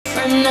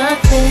for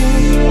nothing.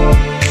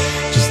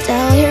 Just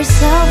tell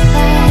yourself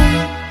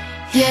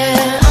that.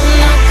 Yeah, I'm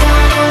not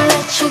gonna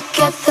let you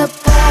get the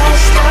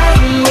best of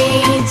me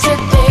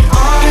today.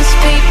 Honest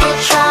people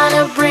trying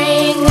to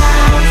bring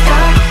out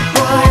the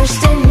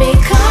worst in me.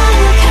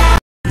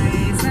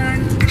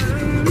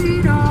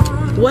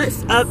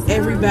 What's up,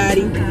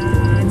 everybody?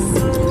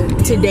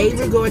 Today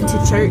we're going to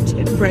church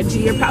and brunch.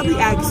 You're probably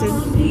asking,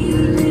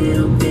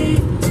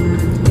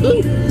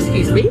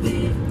 excuse me.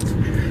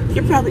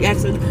 You're probably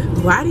asking,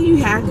 why do you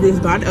have this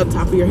bonnet up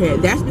top of your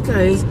head? That's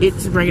because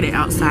it's raining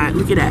outside.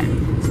 Look at that.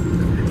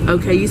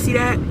 Okay, you see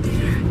that?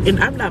 And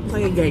I'm not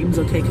playing games,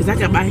 okay? Because I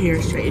got my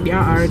hair straightened. Y'all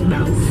already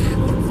know.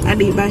 I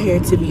need my hair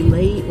to be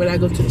laid when I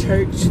go to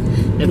church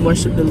and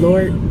worship the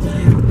Lord.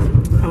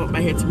 I want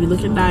my hair to be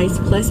looking nice.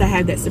 Plus, I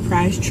had that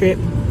surprise trip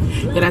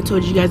that I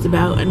told you guys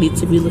about. I need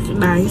to be looking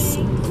nice.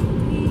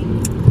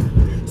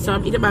 So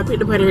I'm eating my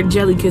peanut butter and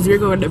jelly because we're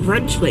going to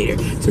brunch later.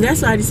 So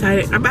that's why I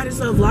decided I might as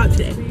well vlog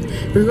today.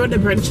 We're going to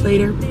brunch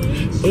later.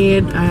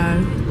 And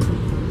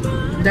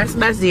that's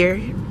Nazir.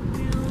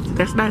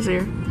 That's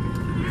Nazir.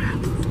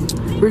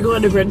 We're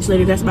going to brunch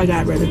later. That's my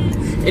god brother.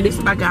 And this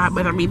is my god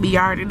brother. Mimi, you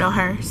already know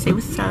her. Say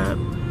what's up.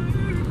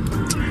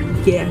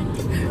 Yeah.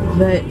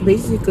 But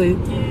basically,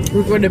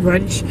 we're going to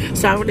brunch.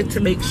 So I wanted to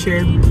make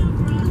sure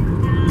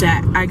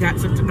that I got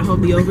something to hold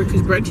me over,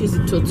 because brunch is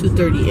until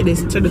 2:30 and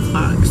it's 10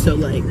 o'clock. So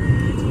like,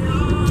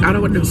 I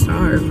don't want to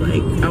starve.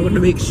 Like, I want to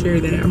make sure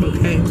that I'm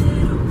okay.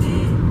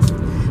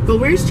 But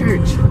where's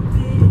church?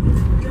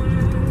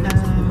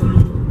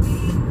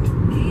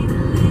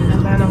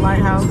 Atlanta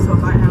Lighthouse or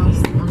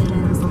Lighthouse.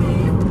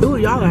 Ooh,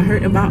 y'all are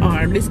hurting my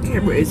arm. This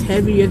camera is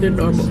heavier than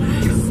normal.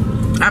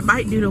 I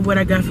might do the what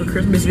I got for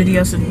Christmas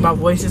video since my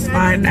voice is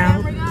fine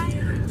now.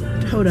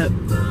 Hold up.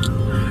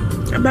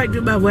 I might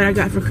do my what I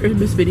got for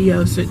Christmas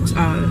video since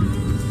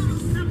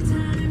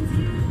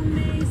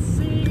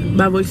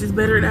my voice is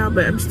better now,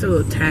 but I'm still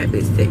a tad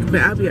bit sick,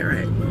 but I'll be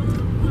alright.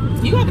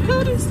 You got the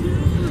coldest?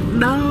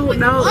 No, it's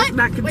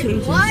not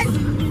contagious. Wait, what?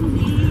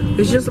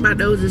 It's just my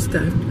nose and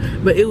stuff.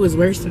 But it was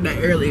worse than that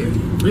earlier.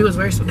 It was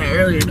worse than that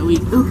earlier in the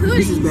week. Ooh,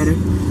 this is better.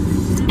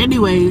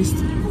 Anyways,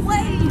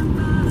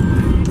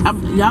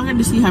 y'all going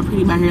to see how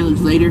pretty my hair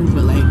looks later,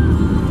 but like,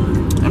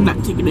 I'm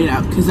not taking it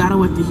out because I don't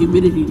want the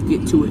humidity to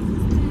get to it.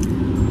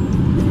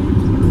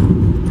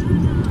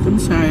 I'm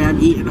sorry, I'm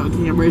eating on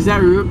camera. Is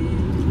that rude?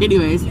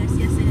 Anyways. Yes,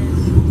 it is.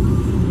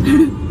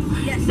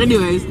 Yes.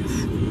 Anyways,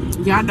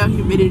 y'all know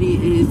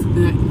humidity is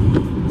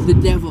the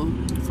devil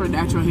for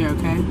natural hair,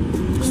 okay?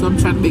 So I'm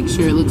trying to make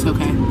sure it looks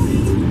okay.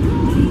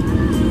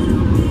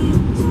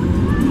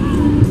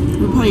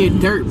 We're playing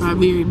Dirt by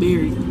Mary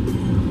Mary.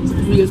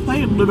 We was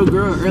playing Little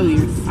Girl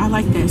earlier. I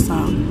like that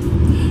song.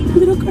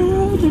 Little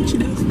girl, don't you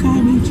know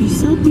God made you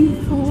so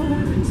beautiful?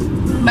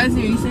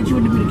 Leslie, you said you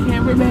wanted to be the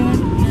cameraman?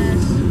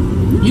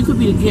 Yes. You could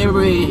be the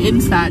cameraman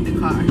inside the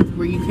car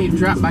where you can't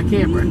drop my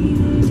camera.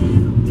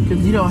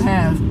 Because you don't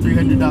have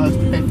 $300 to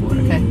pay for it,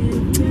 okay?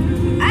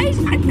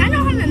 I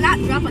know how to not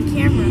drop a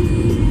camera.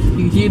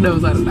 He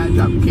knows how to not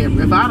drop a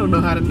camera. If I don't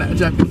know how to not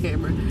drop a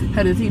camera,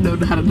 how does he know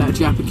how to not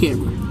drop a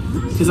camera?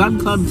 Because I'm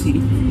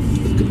clumsy.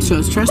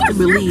 So trust and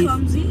believe.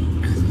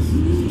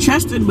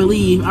 Trust and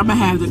believe I'm going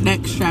to have the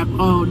neck strap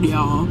on,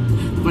 y'all,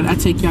 when I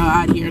take y'all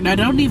out here. And I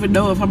don't even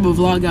know if I'm going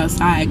to vlog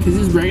outside because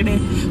it's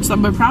raining. So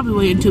I'm going to probably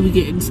wait until we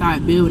get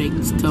inside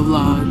buildings to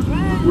vlog.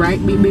 Right,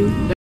 Mimi?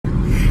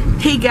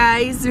 Hey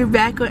guys, we're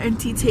back on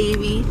Auntie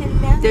Tavy.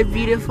 The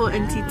beautiful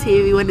Auntie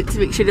Tavy wanted to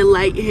make sure the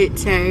light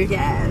hits her.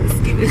 Yes,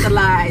 give it the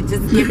light.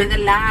 Just give it the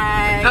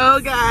light. Oh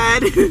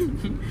God.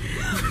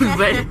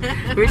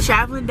 But we're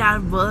traveling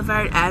down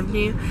Boulevard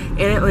Avenue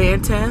in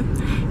Atlanta,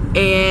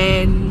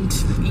 and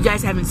you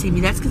guys haven't seen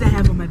me. That's because I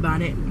have on my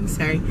bonnet. I'm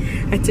sorry.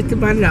 I took the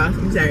bonnet off.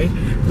 I'm sorry.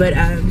 But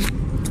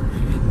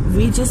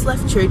we just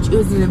left church. It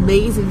was an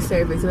amazing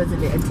service,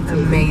 wasn't it, Auntie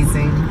Tavy?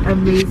 Amazing.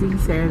 Amazing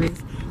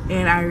service.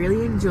 And I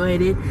really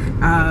enjoyed it.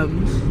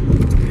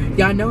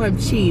 Y'all know I'm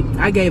cheap.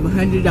 I gave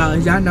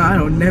 $100. Y'all know I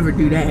don't never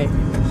do that.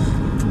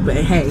 But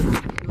hey, it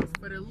was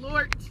for the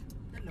Lord.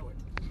 The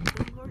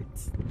Lord.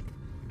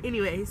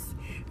 Anyways,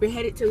 we're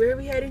headed to, where are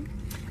we heading?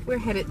 We're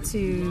headed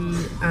to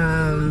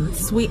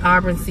Sweet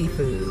Auburn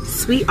Seafood.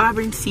 Sweet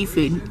Auburn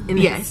Seafood. In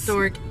the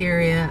historic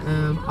area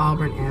of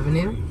Auburn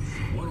Avenue.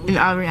 In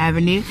Auburn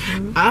Avenue.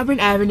 Auburn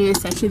Avenue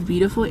is such a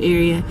beautiful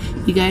area.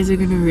 You guys are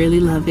gonna really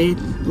love it,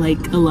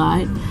 like a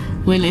lot,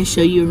 when I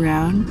show you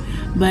around.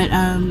 But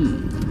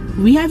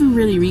we haven't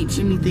really reached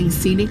anything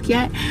scenic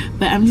yet,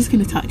 but I'm just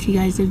gonna talk to you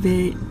guys a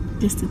bit,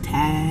 just a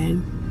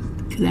tad,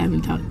 because I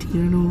haven't talked to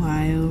you in a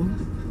while.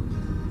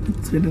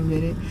 It's been a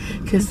minute,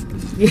 because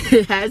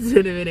it has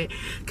been a minute,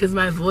 because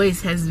my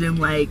voice has been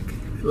like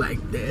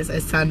this. I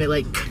sounded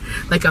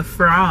like a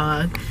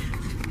frog.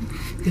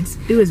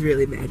 It was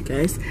really bad,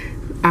 guys.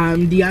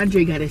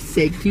 DeAndre got us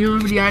sick. Do you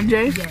remember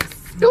DeAndre?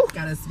 Yes. Ooh.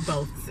 Got us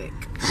both sick.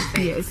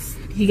 Yes,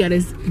 he got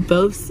us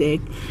both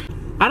sick.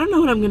 I don't know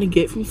what I'm gonna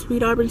get from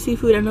Sweet Auburn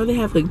Seafood. I know they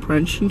have like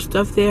brunch and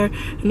stuff there,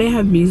 and they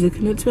have music,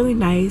 and it's really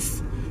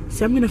nice.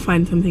 So I'm gonna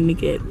find something to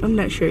get. I'm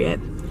not sure yet,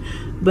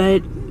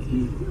 but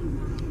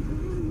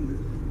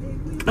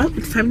oh,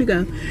 it's time to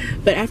go.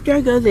 But after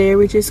I go there,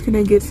 we're just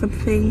gonna get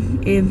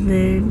something, and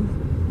then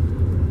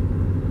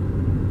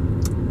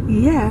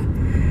yeah,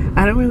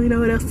 I don't really know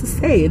what else to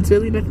say. It's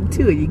really nothing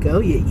to it. You go,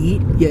 you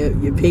eat,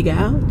 you pig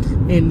out,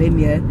 and then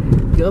you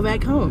go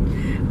back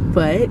home.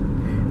 But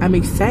I'm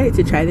excited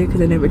to try there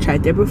because I never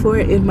tried there before,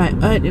 and my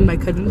aunt and my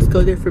cousins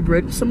go there for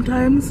brunch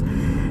sometimes,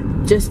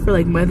 just for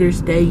like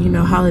Mother's Day, you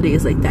know,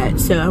 holidays like that.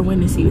 So I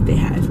want to see what they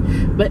have.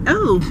 But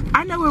oh,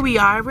 I know where we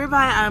are. We're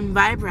by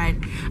Vibe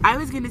Ride. I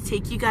was gonna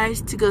take you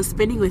guys to go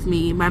spinning with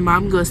me. My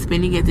mom goes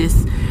spinning at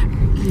this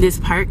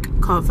park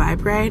called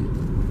Vibe Ride,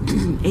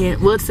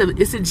 and well,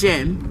 it's a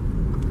gym.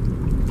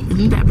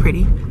 Isn't that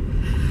pretty?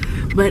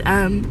 But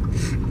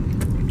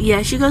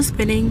yeah, she goes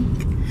spinning,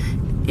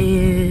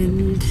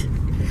 and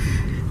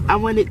I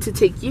wanted to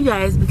take you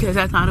guys because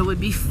I thought it would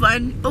be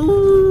fun.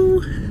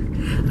 Oh,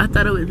 I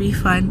thought it would be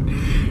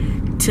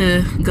fun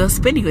to go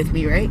spinning with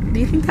me, right? Do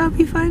you think that would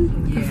be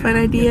fun? Yeah, a fun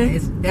idea?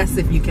 That's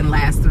if you can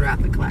last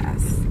throughout the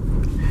class.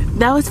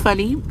 That was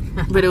funny,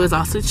 but it was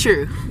also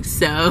true.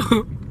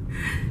 So,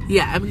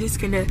 yeah, I'm just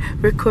gonna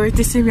record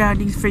the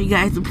surroundings for you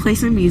guys and play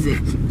some music.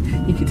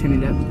 You can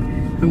turn it up.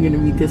 I'm gonna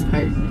read this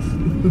part.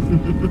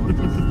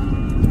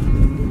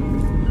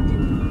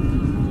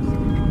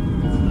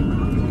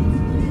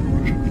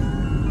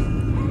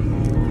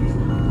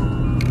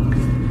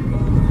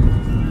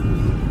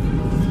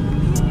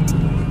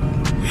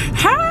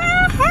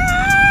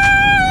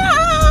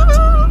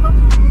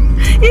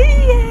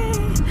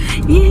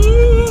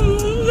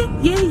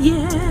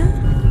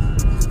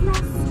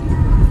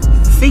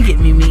 Sing it,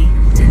 Mimi.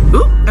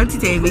 Ooh, Auntie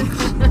Davy.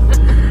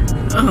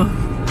 Oh,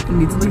 I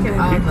need to look at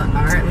all the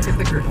art. Look at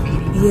the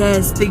graffiti.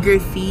 Yes, the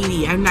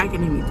graffiti. I'm not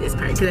gonna read this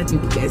part because I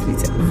think you guys need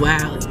to.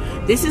 Wow,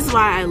 this is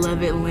why I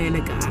love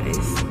Atlanta, guys.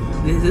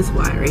 This is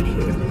why right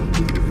here.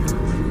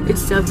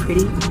 It's so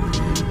pretty.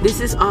 This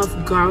is off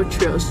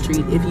Gartrell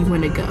Street if you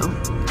want to go.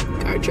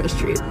 Gartrell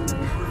Street.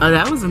 Oh,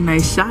 that was a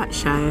nice shot,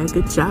 Shia.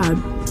 Good job.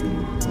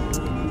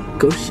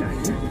 Go,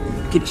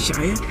 Shia. Get it,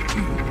 Shia.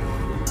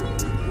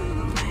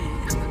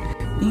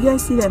 You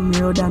guys see that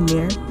mural down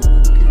there?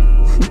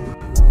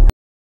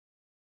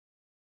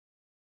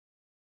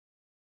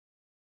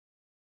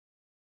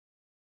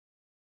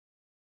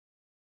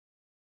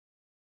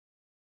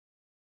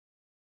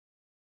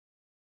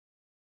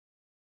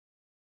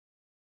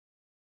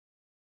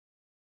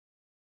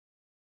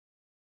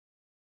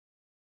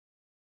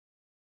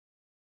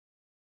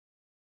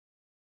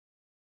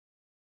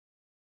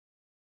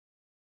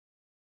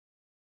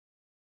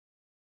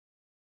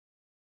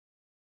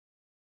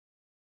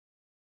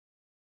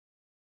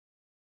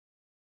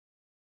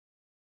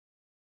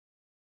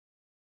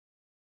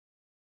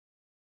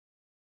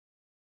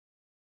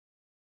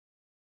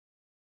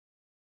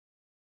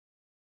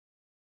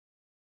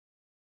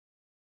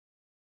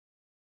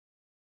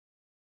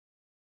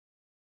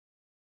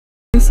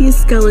 I see a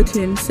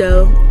skeleton,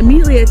 so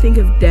immediately I think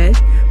of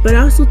death, but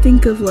I also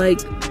think of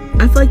like,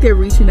 I feel like they're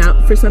reaching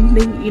out for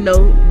something, you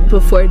know,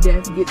 before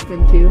death gets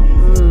them to.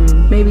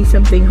 Maybe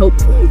something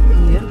hopeful.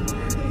 Yeah.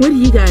 What do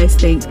you guys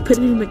think? Put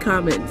it in the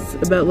comments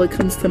about what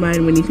comes to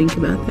mind when you think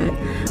about that.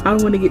 I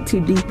don't want to get too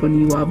deep on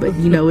you all, but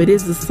you know, it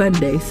is a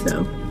Sunday,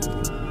 so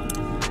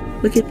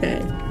look at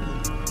that.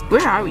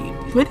 Where are we?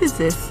 What is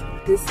this?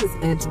 This is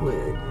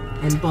Edgewood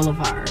and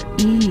Boulevard.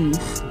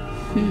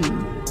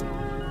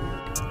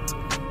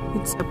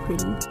 It's so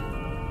pretty.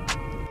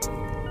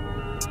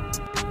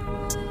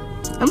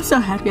 I'm so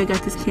happy I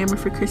got this camera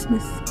for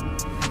Christmas.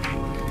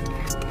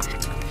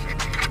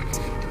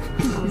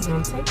 I was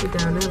gonna take you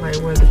down there like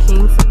where the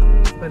King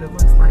Center is, but it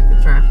looks like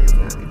the traffic is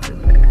gonna be too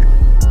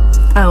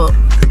bad. Oh,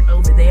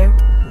 over there?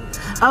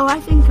 Oh, I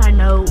think I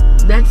know.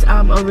 That's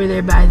over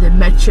there by the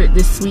Metro,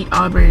 the Sweet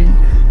Auburn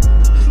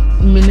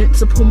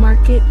Municipal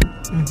Market.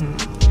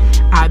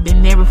 I've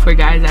been there before,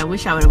 guys. I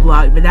wish I would have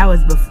vlogged, but that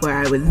was before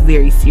I was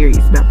very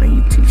serious about my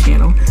YouTube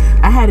channel.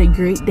 I had a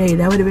great day.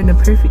 That would have been a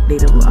perfect day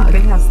to vlog.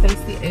 They have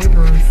Stacey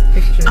Abrams'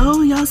 picture.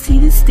 Oh, y'all see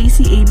this?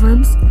 Stacey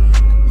Abrams,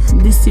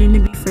 the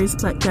soon-to-be first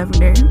black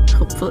governor,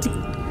 hopefully.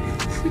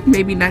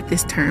 Maybe not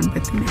this term,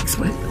 but the next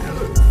one.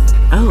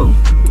 Oh.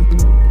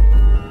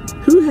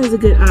 Who has a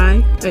good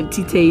eye?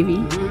 Auntie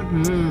Tavy.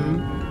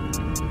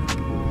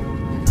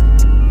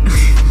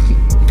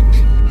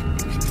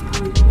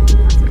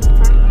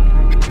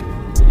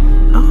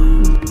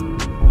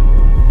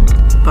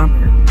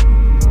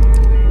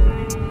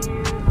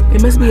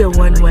 It must be a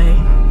one-way.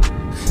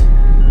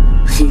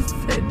 She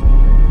said.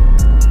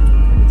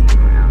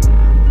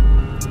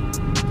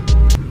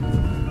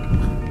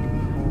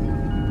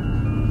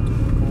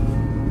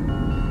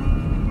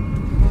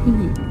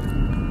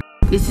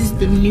 This is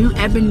the new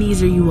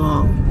Ebenezer, you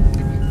all.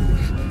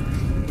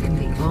 And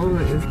the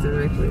owner is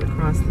directly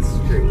across the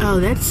street. Oh,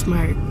 that's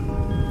smart.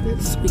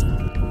 That's sweet.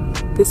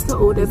 This is the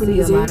old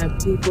Ebenezer. See a lot of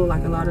people,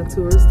 like a lot of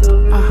tourists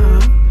over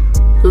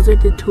there. Those are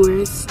the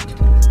tourists.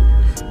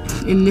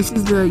 And this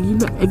is the, you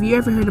know, if you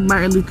ever heard of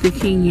Martin Luther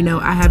King, you know,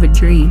 I Have a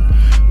Dream.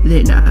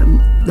 Then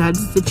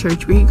that's the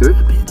church where he grew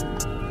up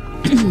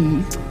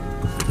in.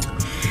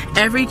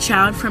 Every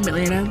child from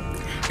Atlanta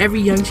every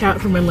young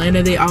child from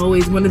Atlanta, they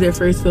always, one of their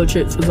first field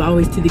trips was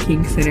always to the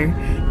King Center.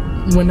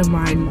 One of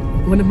my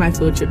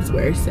field trips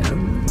were, so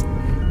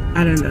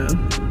I don't know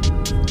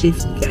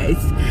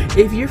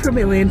if you're from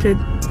Atlanta,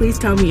 please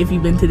tell me if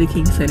you've been to the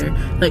King Center,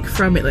 like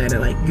from Atlanta,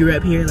 like grew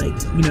up here,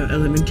 like, you know,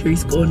 elementary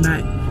school,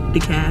 not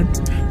DeKalb.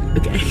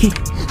 Okay.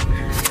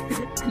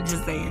 I'm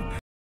just saying.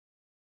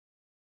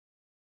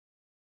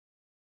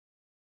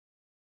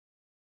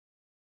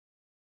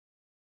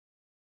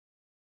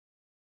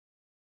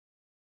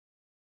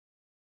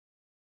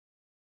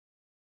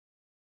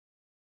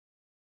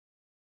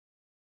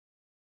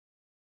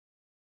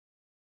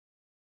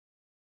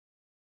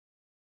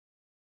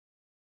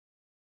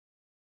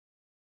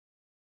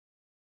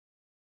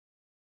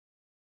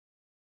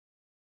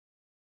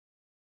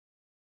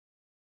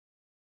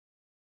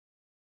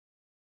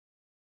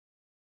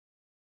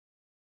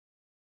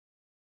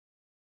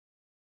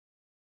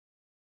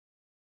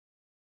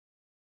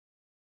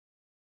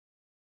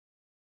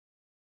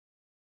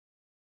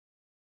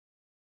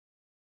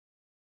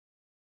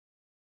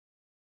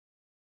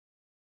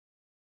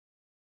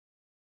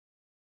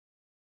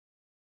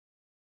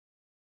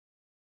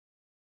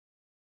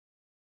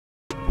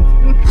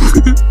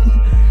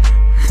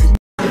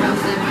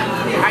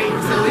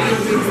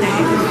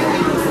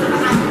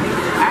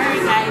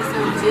 Alright guys, so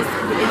we just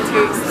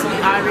entered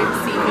Auburn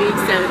Seafood,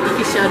 so you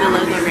can show the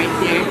logo right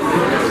there.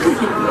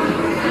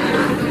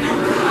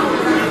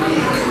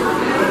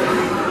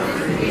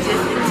 We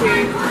just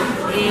entered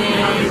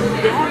and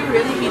they have a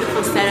really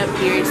beautiful setup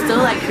here. It's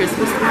still like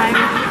Christmas time,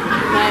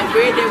 but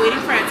they're waiting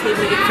for our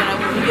table to get set up.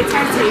 When we get to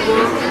our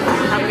table,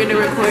 I'm going to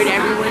record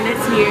everyone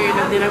that's here and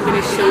then I'm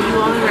going to show you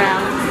all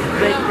around.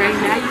 But right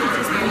now you can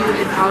just view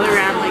it all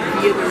around like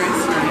view the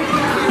restaurant.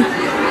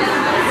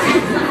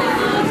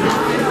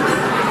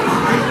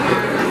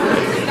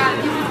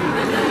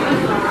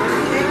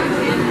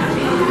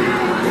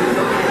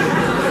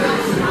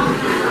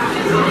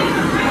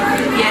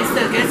 Yes,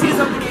 so guess who's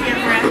over here,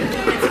 friend?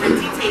 It's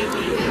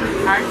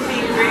SahBabii, our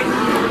favorite.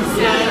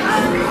 So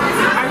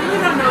I really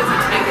don't know what to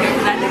expect here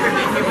because I've never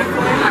been here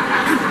before.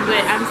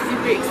 But I'm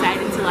super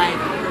excited to, like,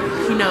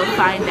 you know,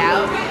 find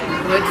out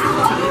what's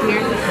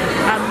here.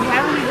 We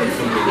haven't even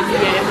seen the video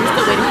yet, and we're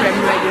still waiting for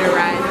everybody to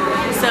arrive.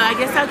 So I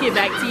guess I'll get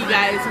back to you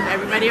guys when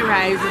everybody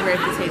arrives and we're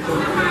at the table.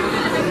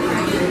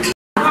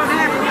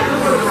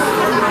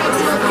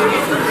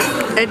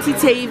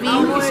 SahBabii.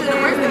 She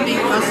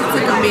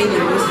took a menu.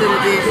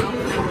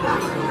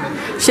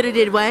 Should have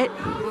did what?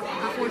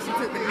 Before she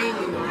took the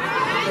menu.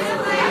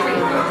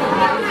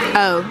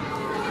 Oh,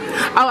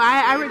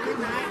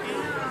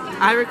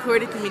 I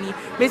recorded the menu.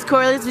 Miss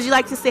Corliss, would you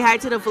like to say hi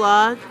to the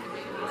vlog?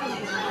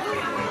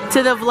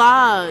 To the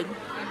vlog. She's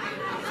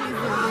a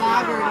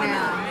vlogger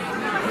now.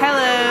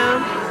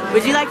 Hello.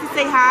 Would you like to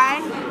say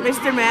hi,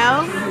 Mr.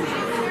 Mel?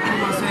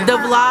 The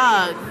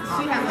vlog.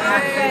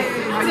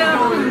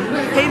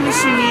 Hey, Miss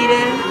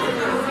Shanita.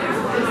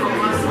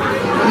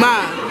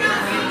 Mom.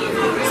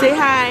 Say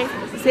hi.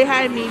 Say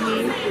hi,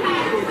 Mimi.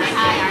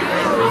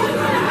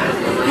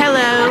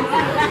 Hello.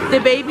 The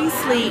baby's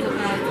asleep.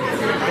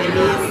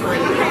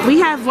 We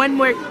have one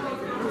more.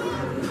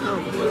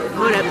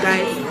 Hold up,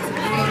 guys.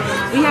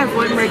 We have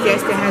one more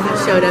guest that hasn't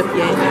showed up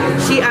yet.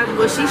 She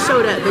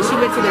showed up, but she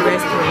went to the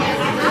restroom.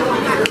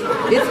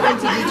 It's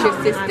Auntie Dietrich's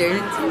sister.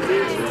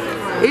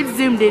 It's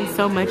zoomed in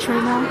so much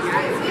right now.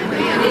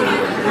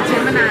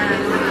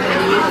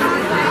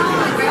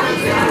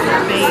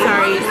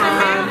 Sorry.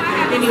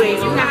 Anyways,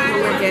 we have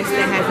one more guest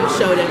that hasn't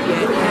showed up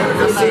yet.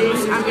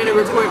 I'm gonna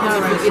report when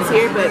the food gets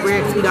here, but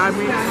we're at Sweet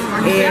Auburn,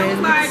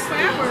 and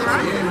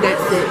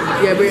that's it.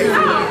 Yeah, we're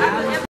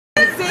at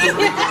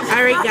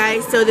Alright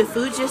guys, so the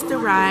food just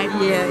arrived.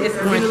 Yeah, it's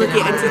we're gonna look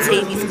at Auntie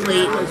SahBabii's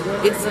plate.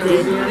 It's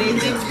good.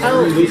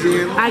 Oh,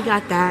 I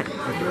got that.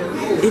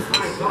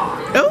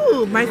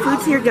 Oh, my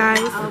food's here, guys.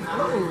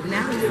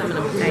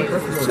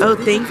 Oh,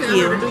 thank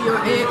you.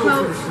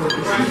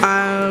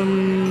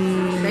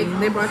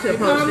 They brought you a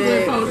poached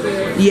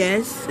egg.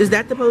 Yes. Is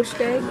that the poached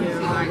egg?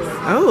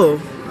 Oh,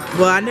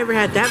 well, I never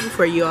had that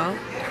before, you all.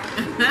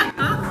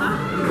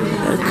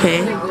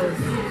 Okay.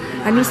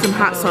 I need some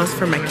hot sauce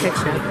for my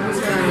ketchup.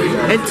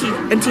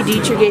 Auntie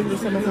Dietrich gave me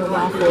some of her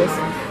waffles.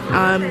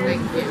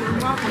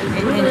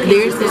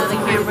 There's this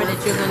camera that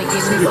you're gonna give me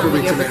some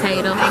of your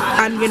potatoes.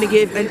 I'm gonna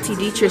give Auntie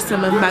Dietrich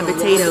some of my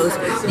potatoes.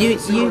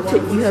 You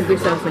help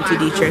yourself, Auntie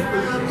Dietrich.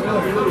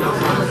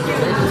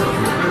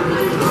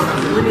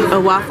 A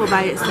waffle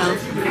by itself.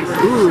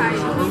 Ooh.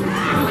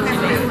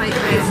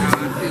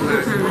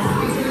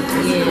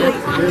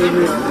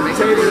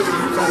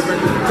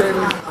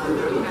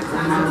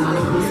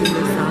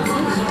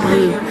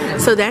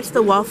 So that's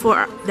the waffle.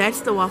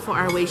 That's the waffle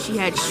our way. She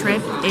had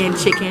shrimp and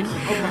chicken,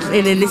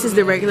 and then this is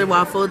the regular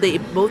waffle. They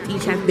both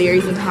each have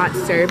berries and hot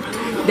served.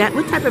 That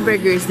what type of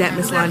burger is that,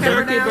 Miss Londa?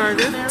 Turkey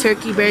burger.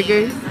 Turkey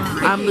burger.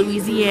 I'm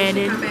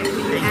Louisianan. And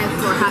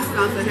for hot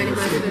sauce and honey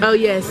mustard. Oh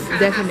yes,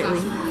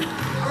 definitely.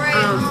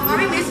 Are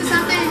we missing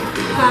something?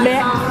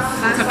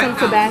 Some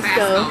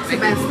Tabasco.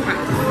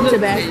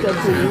 Tabasco,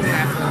 please.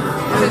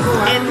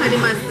 And honey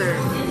mustard.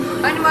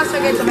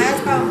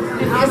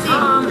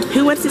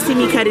 Who wants to see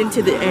me cut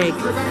into the egg?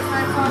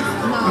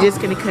 I'm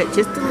just gonna cut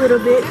just a little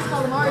bit.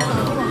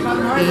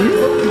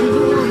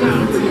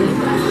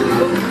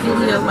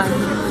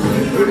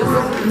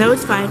 No,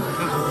 it's fine.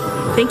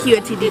 Thank you,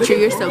 Auntie Dietrich.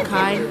 You're so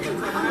kind.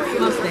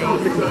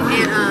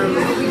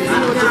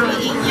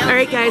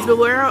 Alright guys, but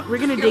we're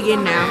gonna dig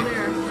in now.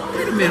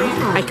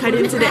 I cut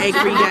into the egg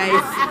for you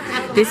guys.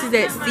 This is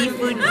that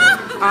seafood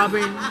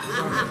Auburn,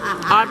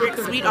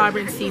 sweet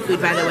Auburn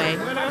seafood, by the way.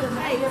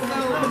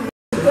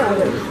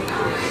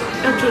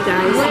 Okay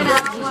guys, I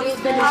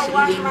just finished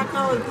eating.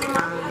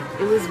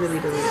 It was really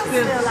delicious.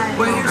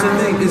 But here's the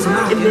thing, it's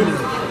not in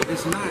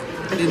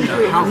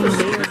the house.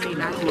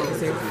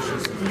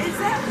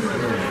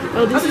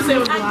 Oh, this is the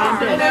one that,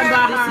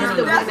 this is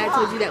the one I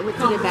told you that went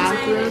to the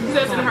bathroom.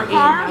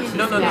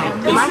 No.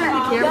 Am I on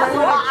the camera?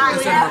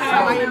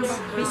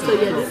 So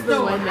yeah, this is the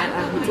one that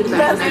went to the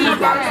bathroom and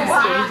got some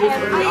strangers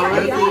and we all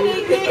ate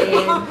it.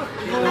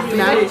 And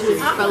now it just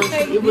fell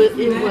asleep. It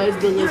was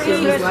delicious.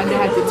 This one that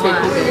had the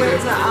turkey burger.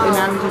 And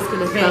now I'm just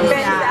going to fall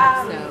asleep.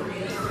 So.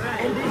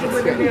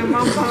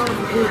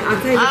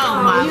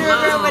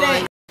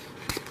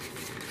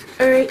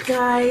 Alright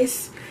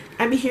guys,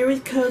 I'm here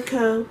with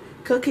Coco.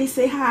 Coco,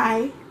 say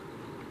hi.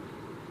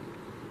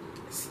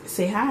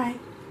 Say hi.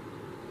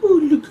 Oh,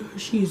 look at her.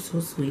 She is so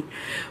sweet.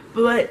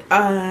 But,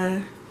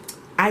 I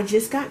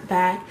just got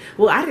back.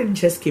 Well, I didn't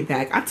just get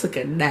back. I took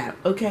a nap,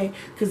 okay?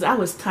 Because I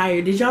was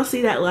tired. Did y'all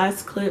see that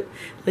last clip?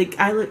 Like,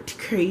 I looked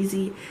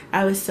crazy.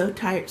 I was so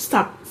tired.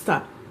 Stop.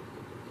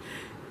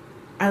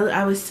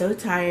 I was so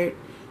tired.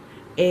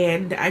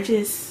 And I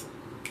just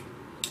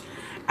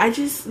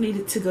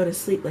needed to go to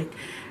sleep. Like,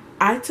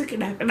 I took a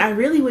nap, and I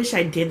really wish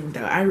I didn't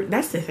though.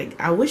 That's the thing.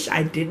 I wish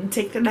I didn't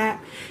take the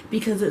nap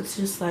because it's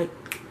just like,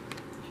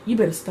 you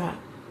better stop.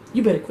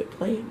 You better quit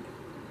playing.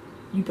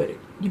 You better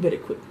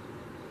quit.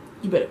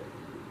 You better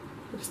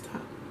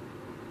stop.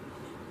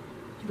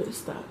 You better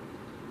stop.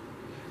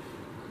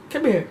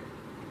 Come here.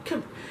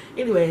 Come.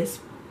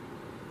 Anyways,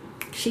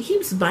 she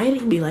keeps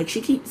biting me. Like,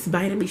 she keeps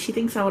biting me. She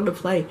thinks I want to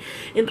play,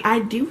 and I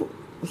do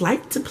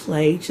like to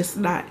play, just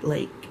not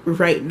like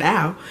right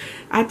now.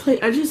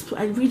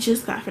 We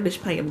just got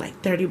finished playing like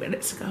 30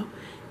 minutes ago.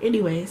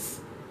 Anyways,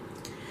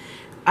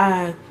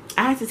 I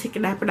had to take a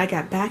nap when I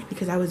got back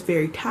because I was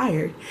very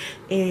tired,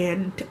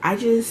 and I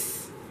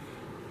just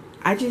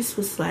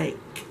was like,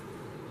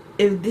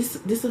 if this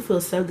will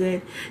feel so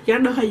good. Y'all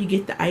know how you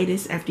get the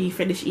itis after you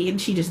finish eating?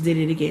 She just did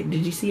it again.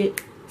 Did you see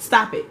it?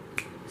 Stop it.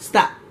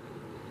 Stop.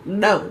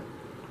 No.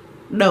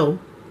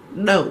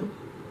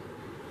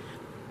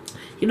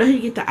 You know how you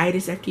get the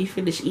itis after you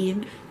finish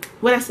eating?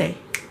 What I say?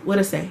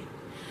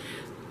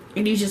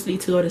 And you just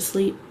need to go to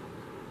sleep.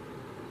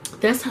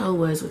 That's how it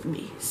was with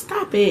me.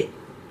 Stop it.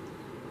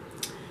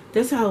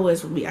 That's how it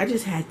was with me. I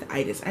just had the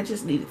itis. I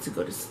just needed to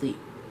go to sleep.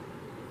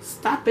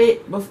 Stop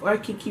it before I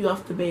kick you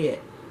off the bed.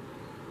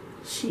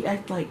 She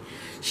act like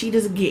she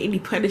doesn't get any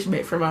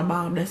punishment from my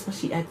mom. That's why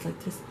she acts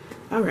like this.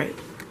 Alright.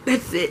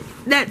 That's it.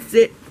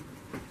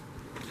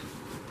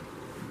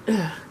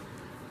 Ugh.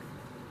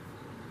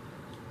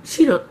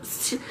 She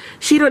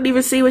don't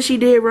even see what she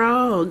did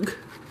wrong.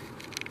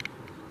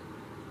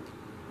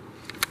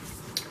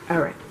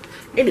 Alright.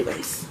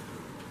 Anyways.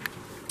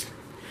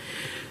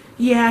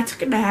 Yeah, I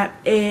took a nap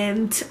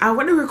and I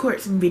want to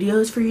record some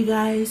videos for you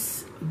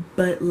guys,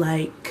 but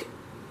like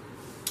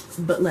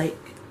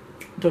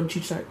don't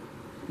you start.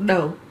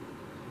 No.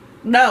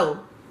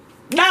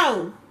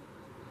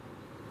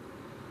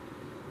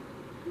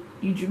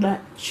 You do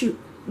not shoot.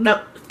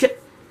 No.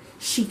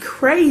 She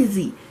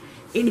crazy.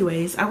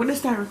 Anyways, I want to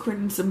start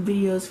recording some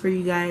videos for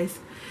you guys.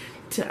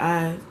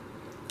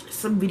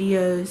 Some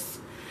videos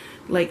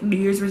like New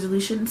Year's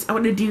resolutions. I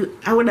want to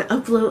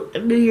upload a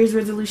New Year's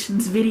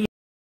resolutions video.